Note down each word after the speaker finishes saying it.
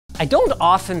I don't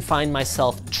often find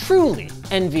myself truly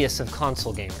envious of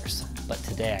console gamers, but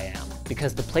today I am,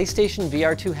 because the PlayStation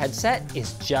VR 2 headset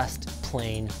is just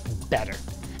plain better.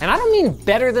 And I don't mean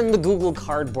better than the Google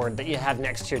Cardboard that you have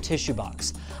next to your tissue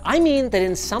box. I mean that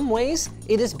in some ways,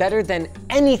 it is better than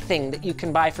anything that you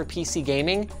can buy for PC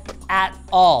gaming at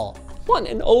all. I want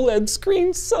an OLED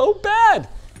screen so bad.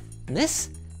 And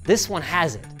this one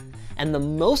has it. And the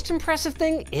most impressive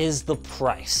thing is the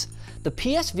price. The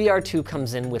PSVR 2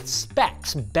 comes in with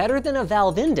specs better than a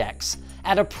Valve Index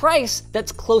at a price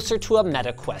that's closer to a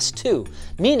Meta Quest 2,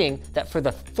 meaning that for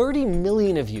the 30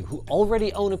 million of you who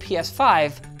already own a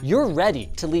PS5, you're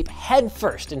ready to leap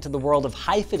headfirst into the world of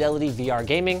high-fidelity VR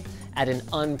gaming at an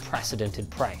unprecedented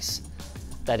price.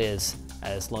 That is,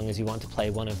 as long as you want to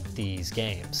play one of these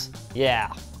games.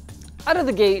 Yeah, out of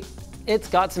the gate, it's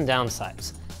got some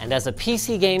downsides. And as a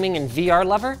PC gaming and VR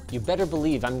lover, you better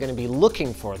believe I'm gonna be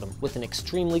looking for them with an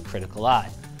extremely critical eye.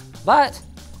 But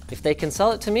if they can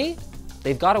sell it to me,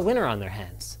 they've got a winner on their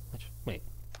hands. Wait,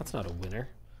 that's not a winner.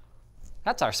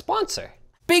 That's our sponsor.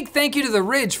 Big thank you to The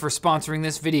Ridge for sponsoring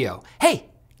this video. Hey,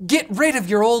 get rid of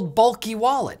your old bulky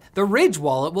wallet. The Ridge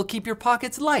wallet will keep your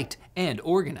pockets light and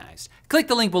organized. Click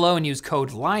the link below and use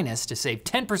code Linus to save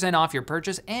 10% off your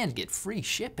purchase and get free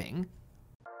shipping.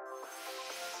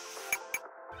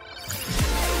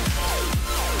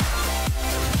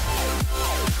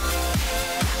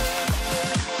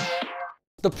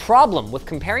 The problem with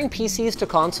comparing PCs to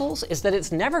consoles is that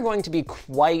it's never going to be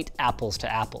quite apples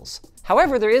to apples.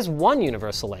 However, there is one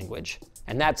universal language,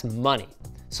 and that's money.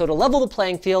 So to level the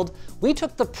playing field, we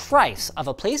took the price of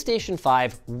a PlayStation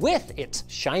 5 with its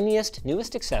shiniest,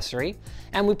 newest accessory,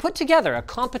 and we put together a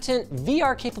competent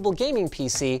VR-capable gaming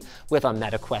PC with a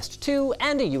Meta Quest 2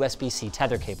 and a USB-C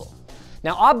tether cable.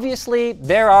 Now obviously,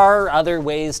 there are other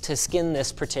ways to skin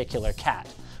this particular cat.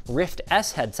 Rift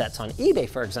S headsets on eBay,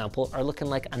 for example, are looking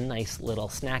like a nice little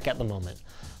snack at the moment.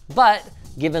 But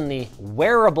given the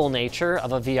wearable nature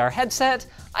of a VR headset,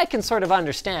 I can sort of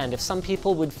understand if some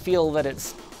people would feel that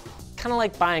it's kind of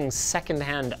like buying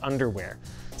secondhand underwear.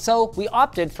 So we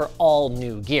opted for all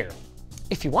new gear.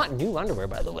 If you want new underwear,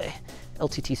 by the way,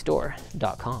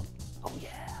 lttstore.com. Oh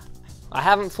yeah. I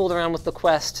haven't fooled around with the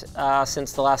Quest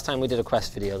since the last time we did a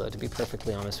Quest video, though, to be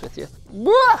perfectly honest with you.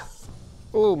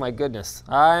 Oh my goodness,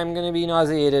 I'm gonna be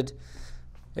nauseated.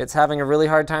 It's having a really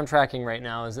hard time tracking right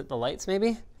now. Is it the lights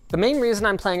maybe? The main reason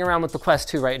I'm playing around with the Quest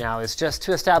 2 right now is just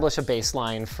to establish a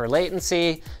baseline for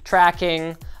latency,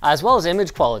 tracking, as well as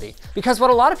image quality. Because what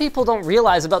a lot of people don't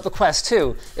realize about the Quest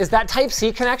 2 is that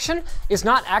Type-C connection is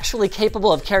not actually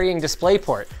capable of carrying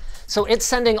DisplayPort. So it's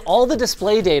sending all the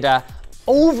display data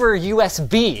over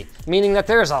USB, meaning that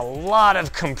there's a lot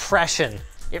of compression.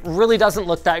 It really doesn't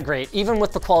look that great, even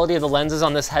with the quality of the lenses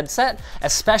on this headset,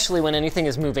 especially when anything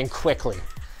is moving quickly,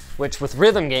 which with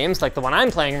rhythm games, like the one I'm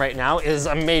playing right now, is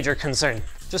a major concern.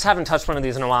 Just haven't touched one of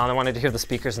these in a while and I wanted to hear the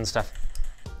speakers and stuff.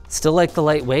 Still like the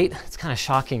lightweight. It's kind of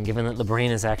shocking given that the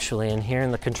brain is actually in here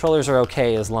and the controllers are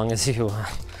okay as long as you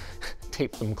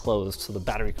tape them closed so the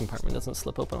battery compartment doesn't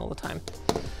slip open all the time.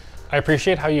 I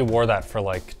appreciate how you wore that for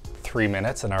like 3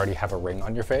 minutes and already have a ring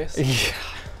on your face. Yeah.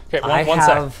 Okay,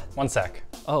 one sec.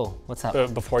 Oh, what's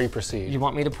up? Before you proceed. You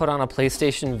want me to put on a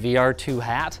PlayStation VR 2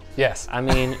 hat? Yes. I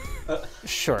mean,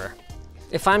 sure.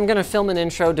 If I'm gonna film an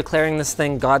intro declaring this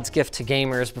thing God's gift to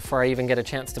gamers before I even get a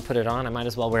chance to put it on, I might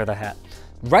as well wear the hat.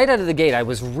 Right out of the gate, I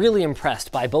was really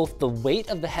impressed by both the weight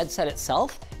of the headset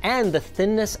itself and the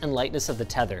thinness and lightness of the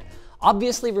tether.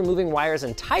 Obviously, removing wires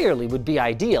entirely would be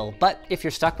ideal, but if you're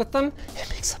stuck with them, it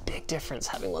makes a big difference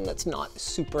having one that's not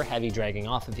super heavy dragging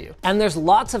off of you. And there's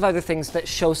lots of other things that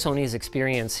show Sony's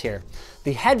experience here.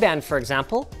 The headband, for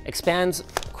example, expands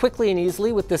quickly and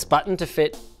easily with this button to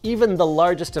fit even the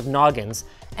largest of noggins,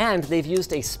 and they've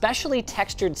used a specially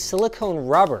textured silicone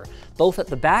rubber, both at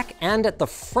the back and at the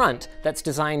front, that's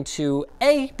designed to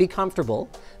A, be comfortable,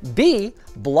 B,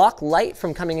 block light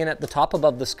from coming in at the top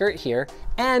above the skirt here,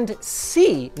 and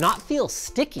C, not feel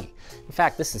sticky. In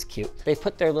fact, this is cute. They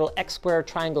put their little X square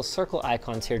triangle circle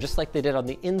icons here, just like they did on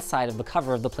the inside of the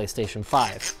cover of the PlayStation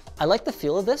 5. I like the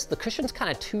feel of this. The cushion's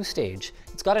kind of two-stage.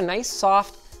 It's got a nice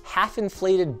soft,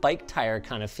 half-inflated bike tire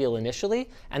kind of feel initially,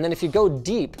 and then if you go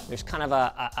deep, there's kind of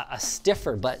a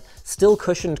stiffer but still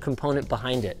cushioned component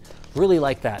behind it. Really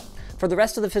like that. For the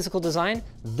rest of the physical design,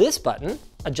 this button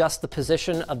adjusts the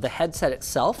position of the headset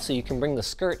itself so you can bring the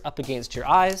skirt up against your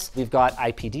eyes. We've got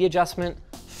IPD adjustment.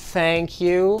 Thank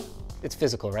you. It's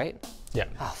physical, right? Yeah.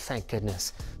 Oh, thank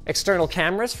goodness. External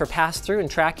cameras for pass-through and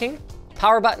tracking.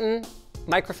 Power button,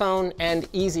 microphone, and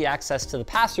easy access to the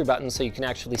pass-through button so you can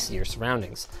actually see your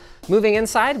surroundings. Moving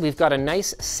inside, we've got a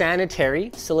nice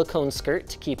sanitary silicone skirt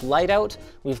to keep light out.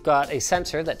 We've got a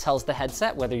sensor that tells the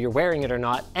headset whether you're wearing it or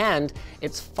not, and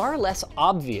it's far less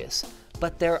obvious,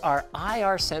 but there are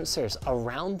IR sensors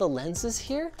around the lenses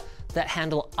here that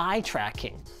handle eye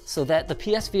tracking so that the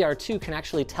PSVR 2 can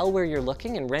actually tell where you're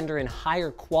looking and render in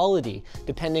higher quality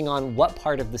depending on what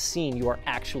part of the scene you are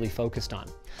actually focused on.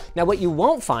 Now, what you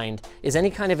won't find is any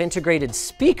kind of integrated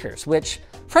speakers, which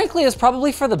frankly is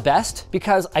probably for the best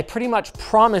because I pretty much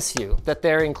promise you that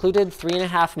their included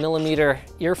 3.5mm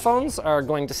earphones are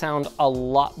going to sound a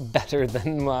lot better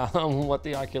than what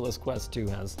the Oculus Quest 2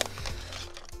 has.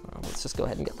 Let's just go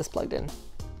ahead and get this plugged in.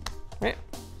 Right.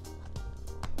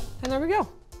 And there we go.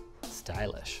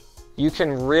 Stylish. You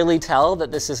can really tell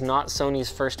that this is not Sony's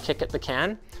first kick at the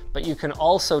can, but you can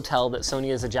also tell that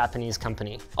Sony is a Japanese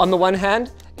company. On the one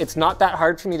hand, it's not that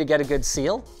hard for me to get a good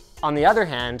seal. On the other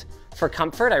hand, for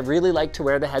comfort, I really like to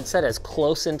wear the headset as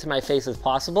close into my face as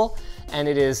possible, and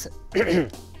it is,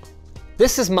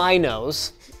 this is my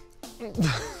nose.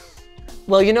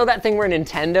 Well, you know that thing where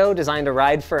Nintendo designed a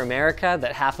ride for America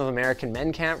that half of American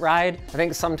men can't ride? I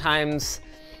think sometimes,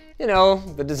 you know,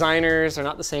 the designers are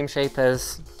not the same shape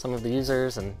as some of the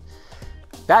users, and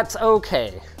that's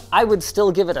okay. I would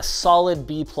still give it a solid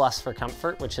B+ for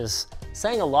comfort, which is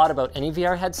saying a lot about any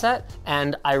VR headset,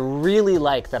 and I really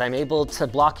like that I'm able to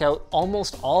block out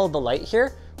almost all of the light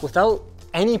here without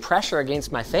any pressure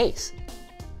against my face.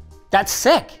 That's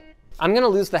sick. I'm gonna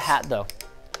lose the hat though.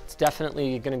 It's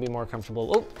definitely gonna be more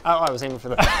comfortable. Oh, I was aiming for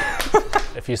the...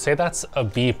 If you say that's a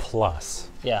B+,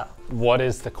 yeah. What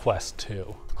is the Quest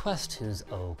 2? Quest 2's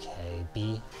okay,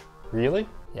 B. Really?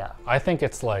 Yeah. I think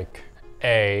it's like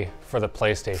A for the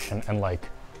PlayStation and like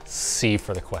C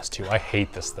for the Quest 2. I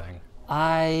hate this thing.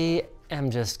 I am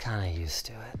just kind of used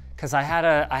to it. Because I had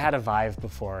a Vive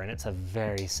before, and it's a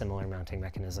very similar mounting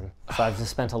mechanism. So I've just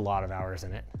spent a lot of hours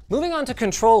in it. Moving on to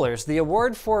controllers, the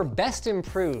award for Best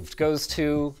Improved goes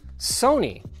to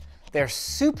Sony. They're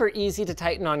super easy to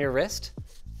tighten on your wrist,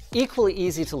 equally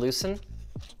easy to loosen.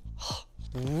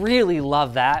 Really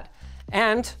love that.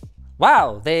 And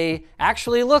wow, they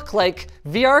actually look like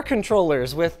VR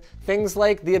controllers with things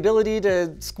like the ability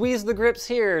to squeeze the grips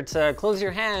here to close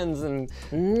your hands and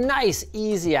nice,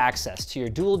 easy access to your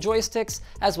dual joysticks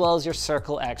as well as your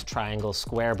circle, X, triangle,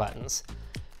 square buttons.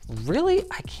 Really,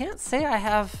 I can't say I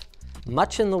have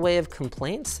much in the way of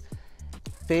complaints.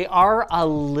 They are a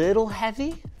little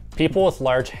heavy. People with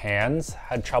large hands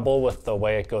had trouble with the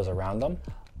way it goes around them.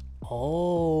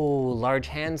 Oh, large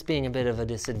hands being a bit of a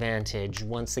disadvantage.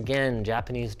 Once again,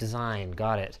 Japanese design,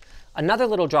 got it. Another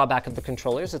little drawback of the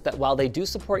controllers is that while they do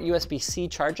support USB-C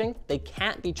charging, they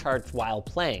can't be charged while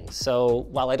playing. So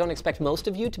while I don't expect most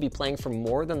of you to be playing for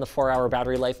more than the 4-hour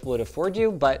battery life would afford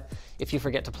you, but if you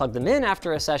forget to plug them in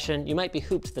after a session, you might be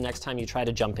hooped the next time you try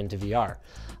to jump into VR.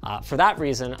 For that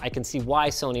reason, I can see why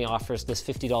Sony offers this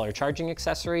 $50 charging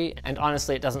accessory, and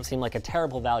honestly, it doesn't seem like a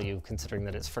terrible value considering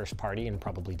that it's first party and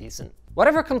probably decent.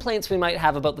 Whatever complaints we might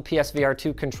have about the PSVR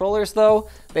 2 controllers though,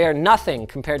 they are nothing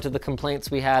compared to the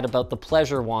complaints we had about the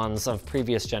pleasure wands of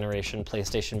previous generation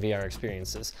PlayStation VR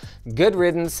experiences. Good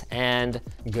riddance and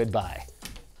goodbye.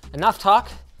 Enough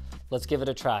talk, let's give it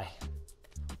a try.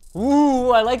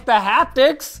 Ooh, I like the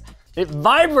haptics. It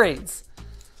vibrates.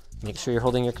 Make sure you're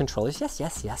holding your controllers. Yes,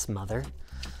 yes, yes, mother.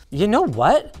 You know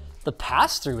what? The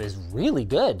pass-through is really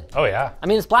good. Oh yeah. I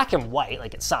mean, it's black and white,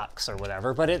 like it sucks or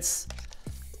whatever, but it's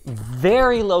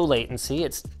very low latency.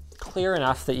 It's clear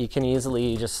enough that you can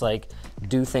easily just like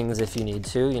do things if you need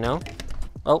to, you know?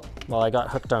 Oh, well, I got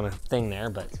hooked on a thing there,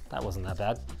 but that wasn't that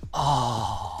bad.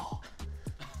 Oh,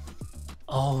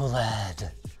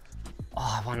 OLED.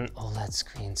 Oh, I want an OLED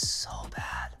screen so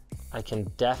bad. I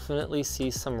can definitely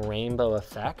see some rainbow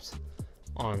effect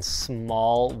on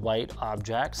small white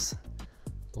objects.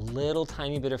 Little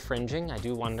tiny bit of fringing. I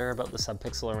do wonder about the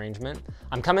subpixel arrangement.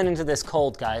 I'm coming into this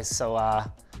cold, guys, so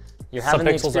you're having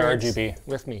the experience RGB.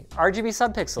 with me. RGB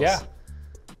subpixels? Yeah.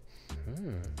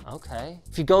 Okay.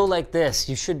 If you go like this,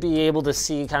 you should be able to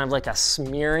see kind of like a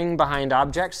smearing behind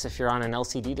objects if you're on an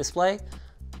LCD display.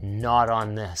 Not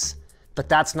on this. But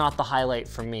that's not the highlight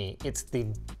for me. It's the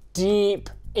deep,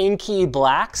 inky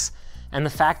blacks and the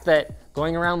fact that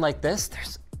going around like this,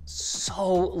 there's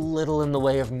so little in the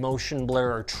way of motion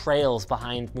blur or trails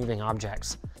behind moving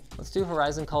objects. Let's do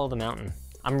Horizon Call of the Mountain.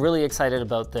 I'm really excited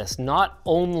about this. Not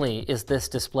only is this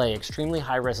display extremely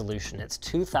high resolution, it's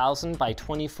 2000 by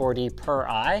 2040 per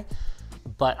eye,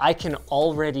 but I can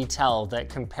already tell that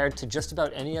compared to just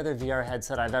about any other VR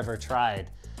headset I've ever tried,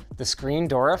 the screen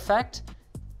door effect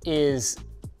is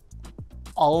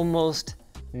almost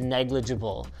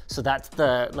negligible. So that's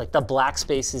the black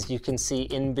spaces you can see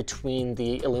in between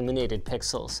the illuminated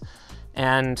pixels.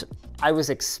 And I was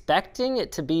expecting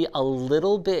it to be a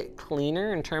little bit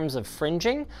cleaner in terms of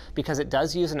fringing because it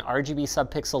does use an RGB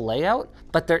subpixel layout,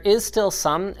 but there is still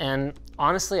some, and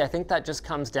honestly, I think that just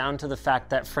comes down to the fact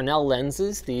that Fresnel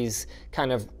lenses, these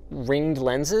kind of ringed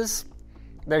lenses,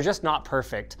 they're just not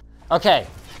perfect. Okay,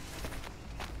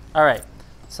 all right,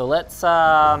 so let's,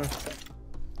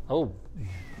 oh,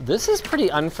 this is pretty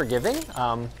unforgiving.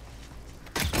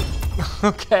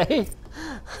 Okay.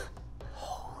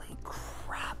 Holy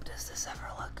crap, does this ever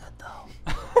look good though?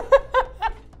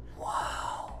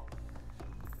 Wow.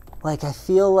 Like, I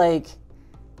feel like,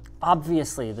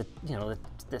 obviously,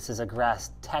 this is a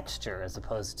grass texture as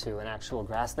opposed to an actual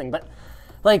grass thing, but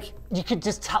like, you could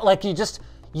just tell, like,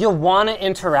 you want to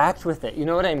interact with it, you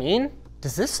know what I mean?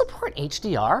 Does this support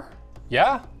HDR?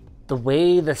 Yeah. The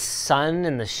way the sun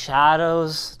and the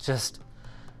shadows just,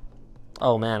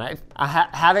 oh man,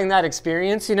 having that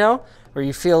experience, you know, where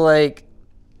you feel like,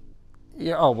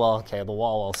 oh, well, okay, the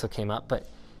wall also came up, but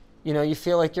you know, you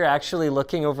feel like you're actually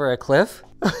looking over a cliff.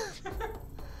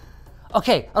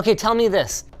 Okay, tell me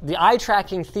this. The eye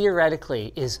tracking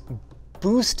theoretically is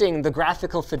boosting the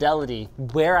graphical fidelity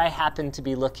where I happen to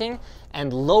be looking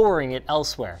and lowering it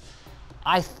elsewhere.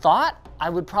 I thought I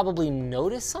would probably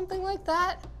notice something like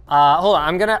that. Hold on,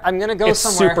 I'm gonna go somewhere. It's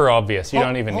super obvious, you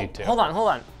don't even need to. Hold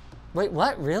on. Wait,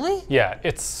 what, really? Yeah,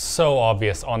 it's so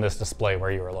obvious on this display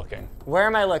where you were looking. Where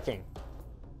am I looking?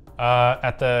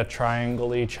 At the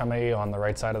triangle-y chummy on the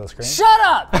right side of the screen. Shut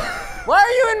up! Why are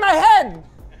you in my head?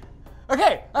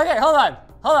 Okay, hold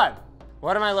on.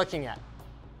 What am I looking at?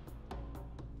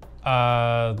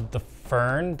 The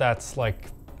fern that's like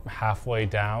halfway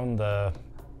down the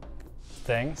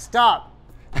thing. Stop.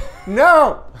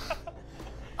 No!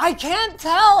 I can't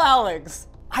tell, Alex.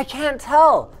 I can't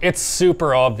tell. It's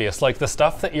super obvious. Like the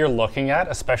stuff that you're looking at,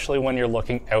 especially when you're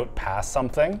looking out past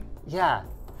something. Yeah.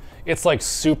 It's like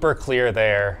super clear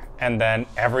there, and then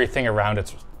everything around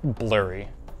it's blurry.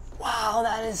 Wow,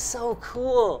 that is so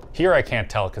cool. Here I can't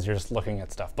tell because you're just looking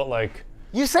at stuff, but like...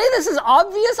 You say this is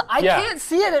obvious? I can't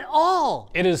see it at all.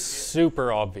 It is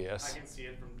super obvious. I can see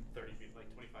it from 30 feet,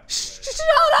 like 25 feet.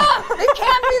 Shut up! It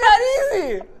can't be that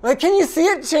easy. Like, can you see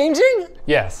it changing?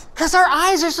 Yes. Because our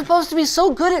eyes are supposed to be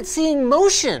so good at seeing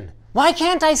motion. Why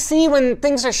can't I see when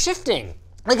things are shifting?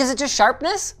 Like, is it just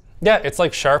sharpness? Yeah, it's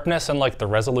like sharpness and like the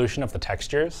resolution of the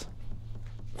textures.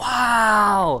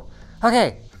 Wow.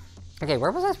 Okay,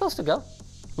 where was I supposed to go?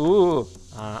 Ooh.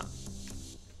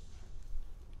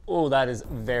 Oh, that is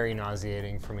very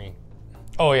nauseating for me.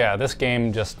 Oh yeah, this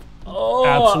game just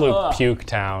absolute puke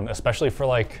town, especially for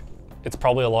like, it's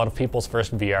probably a lot of people's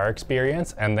first VR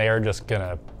experience, and they are just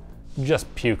gonna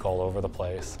puke all over the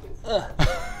place.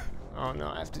 Oh no,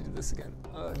 I have to do this again.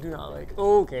 Do not like,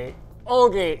 okay.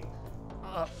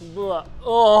 I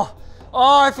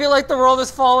feel like the world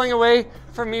is falling away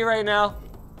from me right now.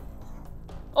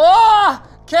 Oh,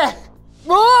 okay.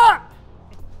 Oh!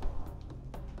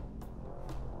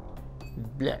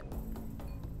 Blech.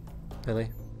 Really?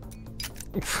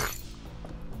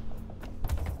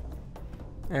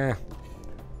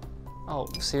 Oh,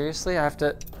 seriously? I have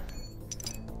to...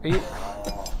 Are you...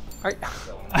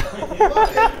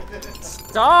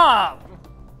 Stop!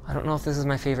 I don't know if this is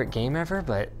my favorite game ever,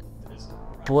 but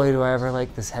boy, do I ever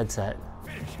like this headset.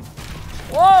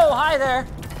 Whoa, hi there!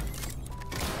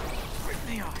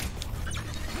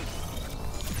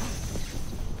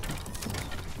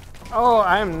 Oh,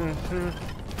 I'm...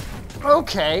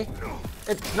 Okay.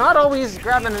 It's not always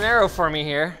grabbing an arrow for me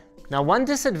here. Now, one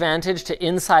disadvantage to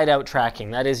inside-out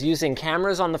tracking, that is using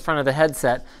cameras on the front of the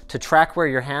headset to track where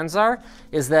your hands are,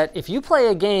 is that if you play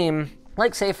a game,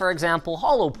 like say for example,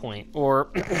 Hollow Point, or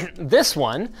this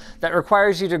one, that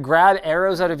requires you to grab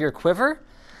arrows out of your quiver,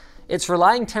 it's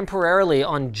relying temporarily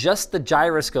on just the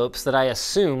gyroscopes that I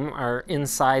assume are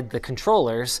inside the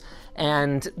controllers,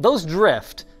 and those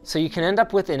drift, so you can end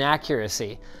up with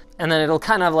inaccuracy. And then it'll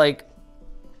kind of like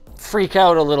freak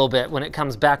out a little bit when it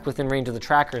comes back within range of the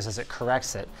trackers as it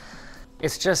corrects it.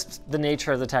 It's just the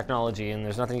nature of the technology, and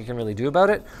there's nothing you can really do about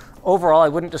it. Overall, I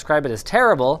wouldn't describe it as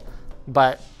terrible,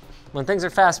 but when things are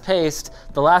fast-paced,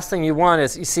 the last thing you want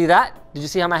is, you see that? Did you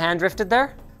see how my hand drifted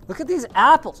there? Look at these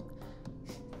apples.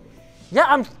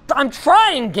 Yeah, I'm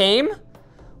trying, game.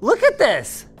 Look at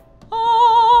this.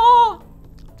 Oh!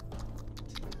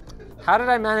 How did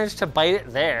I manage to bite it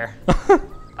there?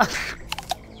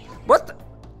 What the?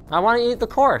 I want to eat the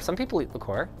core. Some people eat the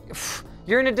core.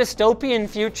 You're in a dystopian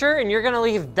future and you're gonna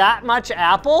leave that much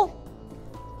apple?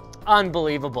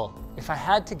 Unbelievable. If I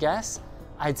had to guess,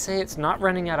 I'd say it's not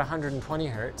running at 120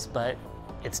 hertz, but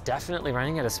it's definitely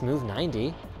running at a smooth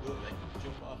 90. Will it let you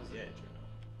jump off the edge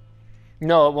or no?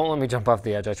 No, it won't let me jump off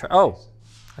the edge. Oh,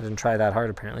 I didn't try that hard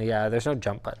apparently. Yeah, there's no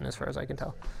jump button as far as I can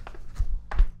tell.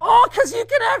 Oh, because you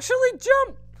can actually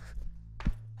jump.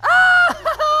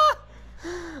 Ah!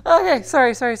 Okay,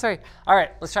 sorry. All right,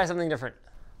 let's try something different.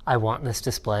 I want this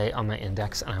display on my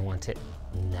index and I want it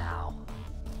now.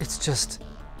 It's just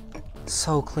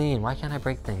so clean. Why can't I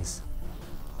break things?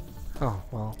 Oh,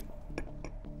 well.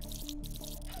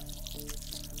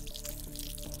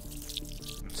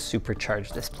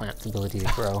 Supercharge this plant's ability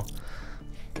to grow.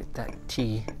 Get that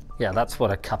tea. Yeah, that's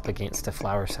what a cup against a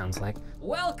flower sounds like.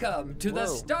 Welcome to the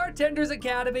Star Tenders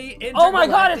Academy. Oh my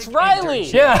God, it's Riley!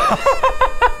 Yeah.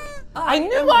 I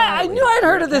knew I'd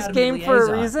heard of this game for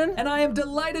a reason. And I am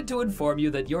delighted to inform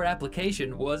you that your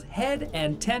application was head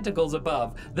and tentacles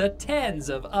above the tens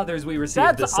of others we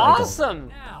received this cycle. That's awesome.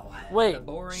 Now, wait,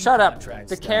 shut up.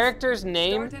 The character's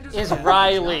name is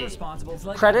Riley.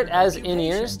 Credit as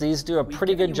in-ears. These do a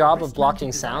pretty good job of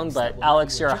blocking sound, but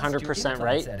Alex, you're 100%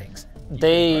 right.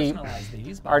 They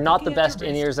are not the best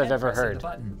in-ears I've ever heard.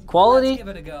 Quality,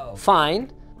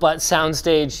 fine. But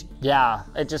soundstage, yeah,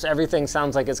 everything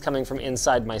sounds like it's coming from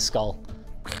inside my skull.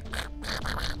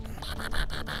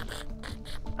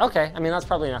 Okay, I mean, that's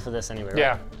probably enough of this anyway, right?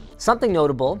 Yeah. Something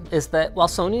notable is that while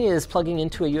Sony is plugging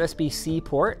into a USB-C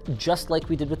port, just like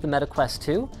we did with the Meta Quest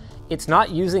 2, it's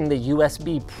not using the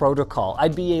USB protocol.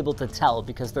 I'd be able to tell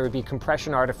because there would be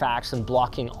compression artifacts and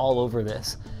blocking all over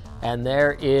this. And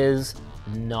there is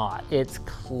not. It's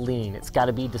clean. It's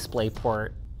gotta be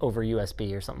DisplayPort over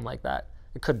USB or something like that.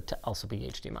 It could also be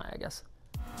HDMI, I guess.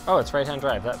 Oh, it's right-hand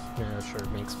drive. That sure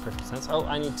makes perfect sense. Oh,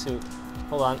 I need to,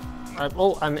 hold on.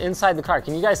 I'm inside the car.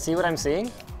 Can you guys see what I'm seeing?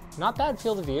 Not bad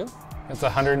field of view. It's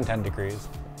 110 degrees.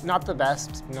 Not the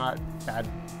best, not bad.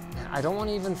 I don't want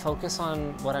to even focus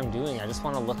on what I'm doing. I just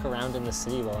want to look around in the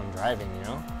city while I'm driving, you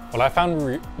know? What I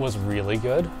found was really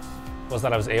good was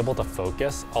that I was able to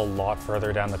focus a lot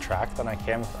further down the track than I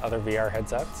can with other VR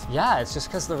headsets. Yeah, it's just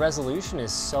because the resolution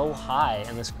is so high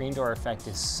and the screen door effect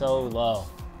is so low.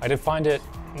 I did find it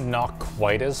not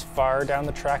quite as far down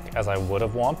the track as I would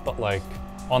have want, but like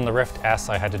on the Rift S,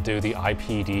 I had to do the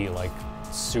IPD like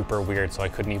super weird, so I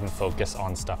couldn't even focus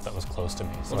on stuff that was close to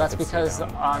me. So well, that's because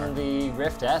on the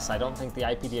Rift S, I don't think the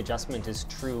IPD adjustment is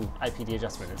true IPD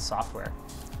adjustment, it's software.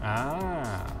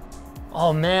 Ah.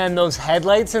 Oh man, those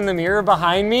headlights in the mirror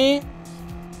behind me.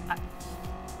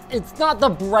 It's not the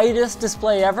brightest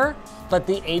display ever, but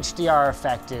the HDR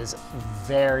effect is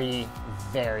very,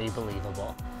 very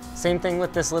believable. Same thing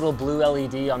with this little blue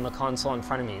LED on the console in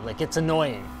front of me. Like, it's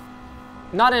annoying.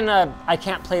 Not in a, I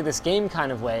can't play this game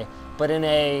kind of way, but in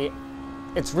a,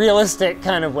 it's realistic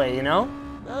kind of way, you know?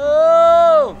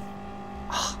 Oh!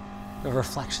 The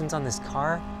reflections on this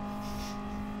car.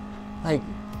 Like,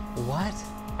 what?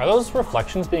 Are those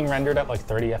reflections being rendered at like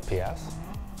 30 FPS?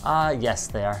 Yes,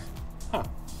 they are. Huh.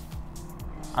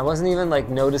 I wasn't even like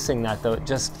noticing that though, it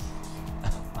just,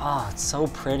 it's so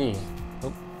pretty.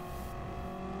 Oop.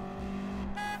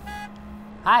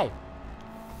 Hi.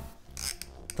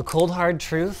 The cold hard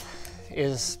truth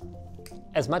is,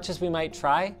 as much as we might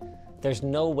try, there's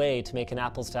no way to make an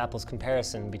apples to apples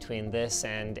comparison between this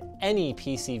and any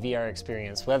PC VR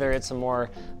experience, whether it's a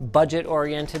more budget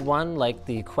oriented one like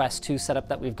the Quest 2 setup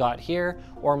that we've got here,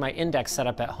 or my Index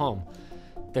setup at home.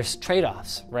 There's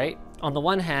trade-offs, right? On the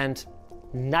one hand,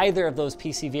 neither of those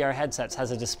PC VR headsets has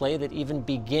a display that even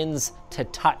begins to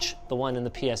touch the one in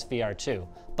the PSVR 2.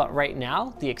 But right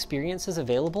now, the experiences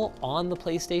available on the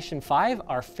PlayStation 5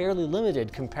 are fairly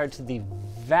limited compared to the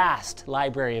vast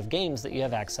library of games that you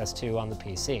have access to on the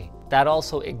PC. That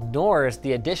also ignores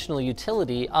the additional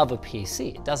utility of a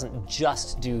PC. It doesn't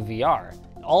just do VR.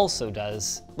 It also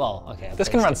does, well, okay. This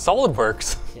can run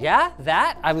SolidWorks. Yeah,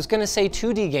 that. I was gonna say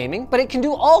 2D gaming, but it can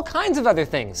do all kinds of other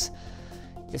things.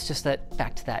 It's just that,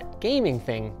 back to that gaming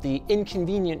thing, the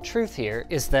inconvenient truth here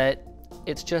is that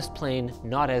it's just plain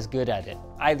not as good at it,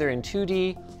 either in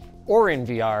 2D or in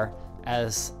VR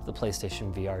as the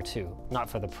PlayStation VR 2. Not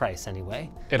for the price anyway.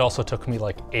 It also took me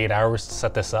like 8 hours to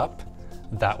set this up.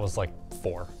 That was like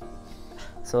 4.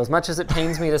 So as much as it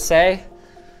pains me to say,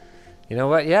 you know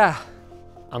what, yeah,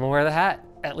 I'm gonna wear the hat,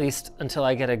 at least until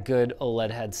I get a good OLED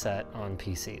headset on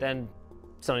PC. Then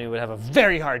Sony would have a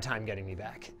very hard time getting me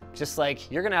back. Just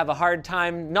like you're gonna have a hard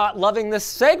time not loving this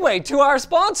segue to our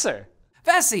sponsor.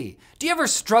 Vessi, do you ever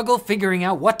struggle figuring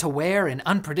out what to wear in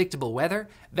unpredictable weather?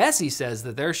 Vessi says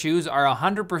that their shoes are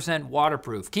 100%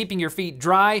 waterproof, keeping your feet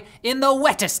dry in the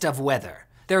wettest of weather.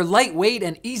 Their lightweight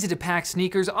and easy to pack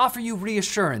sneakers offer you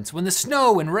reassurance when the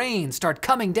snow and rain start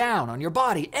coming down on your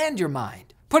body and your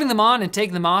mind. Putting them on and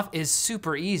taking them off is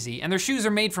super easy, and their shoes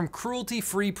are made from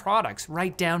cruelty-free products,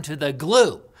 right down to the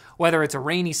glue. Whether it's a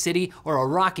rainy city or a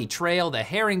rocky trail, the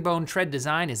herringbone tread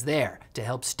design is there to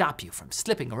help stop you from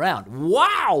slipping around.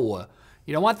 Wow!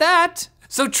 You don't want that.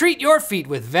 So treat your feet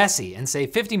with Vessi and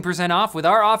save 15% off with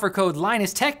our offer code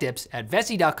LinusTechTips at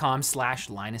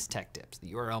vessi.com/LinusTechTips.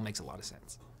 The URL makes a lot of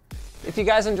sense. If you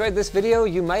guys enjoyed this video,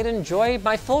 you might enjoy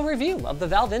my full review of the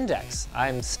Valve Index.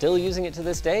 I'm still using it to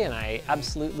this day, and I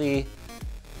absolutely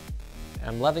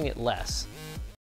am loving it less.